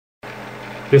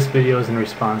This video is in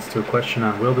response to a question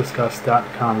on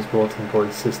WillDiscuss.com's bulletin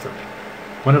board system.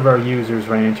 One of our users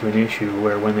ran into an issue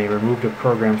where when they removed a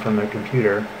program from their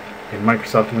computer in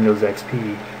Microsoft Windows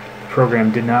XP, the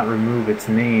program did not remove its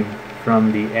name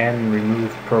from the Add and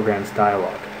Remove Programs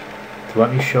dialog. So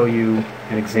let me show you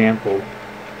an example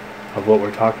of what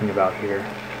we're talking about here.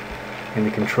 In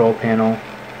the control panel,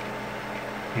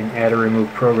 in Add or Remove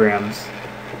Programs,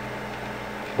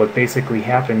 what basically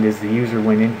happened is the user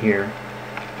went in here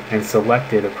and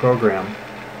selected a program,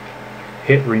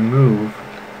 hit remove,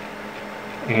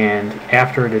 and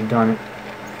after it had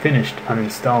finished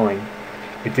uninstalling,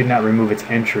 it did not remove its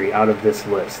entry out of this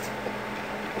list.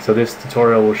 So this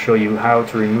tutorial will show you how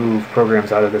to remove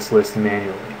programs out of this list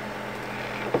manually.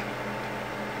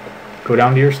 Go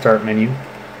down to your Start menu,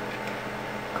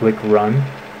 click Run,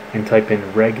 and type in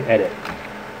regedit,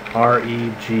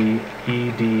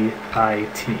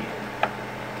 regedit.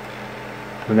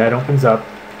 When that opens up,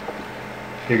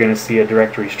 you're going to see a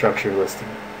directory structure listing.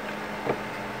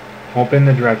 Open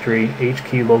the directory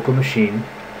HKey local machine.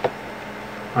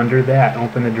 Under that,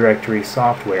 open the directory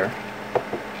software.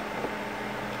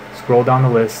 Scroll down the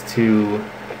list to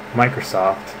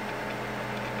Microsoft.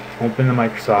 Open the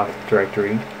Microsoft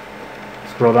directory.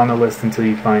 Scroll down the list until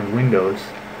you find Windows.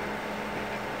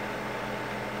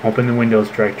 Open the Windows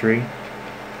directory.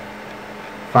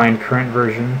 Find current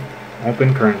version.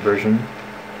 Open current version.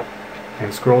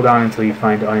 And scroll down until you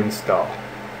find Uninstall.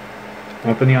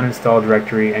 Open the Uninstall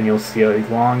directory and you'll see a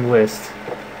long list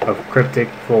of cryptic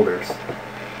folders.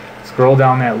 Scroll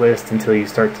down that list until you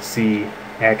start to see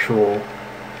actual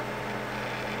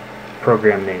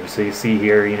program names. So you see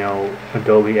here,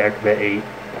 Adobe Acrobat 8.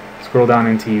 Scroll down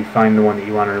until you find the one that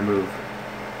you want to remove.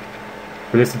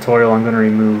 For this tutorial, I'm going to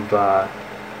remove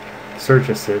Search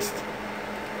Assist.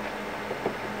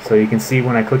 So you can see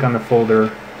when I click on the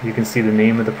folder, you can see the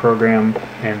name of the program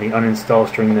and the uninstall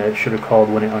string that it should have called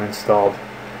when it uninstalled.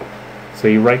 So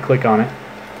you right click on it,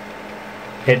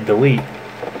 hit delete,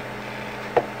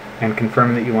 and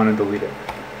confirm that you want to delete it.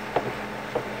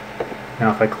 Now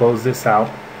if I close this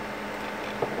out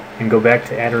and go back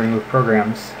to Add or Remove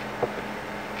Programs,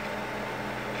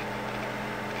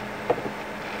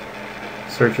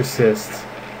 Search Assist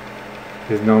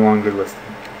is no longer listed.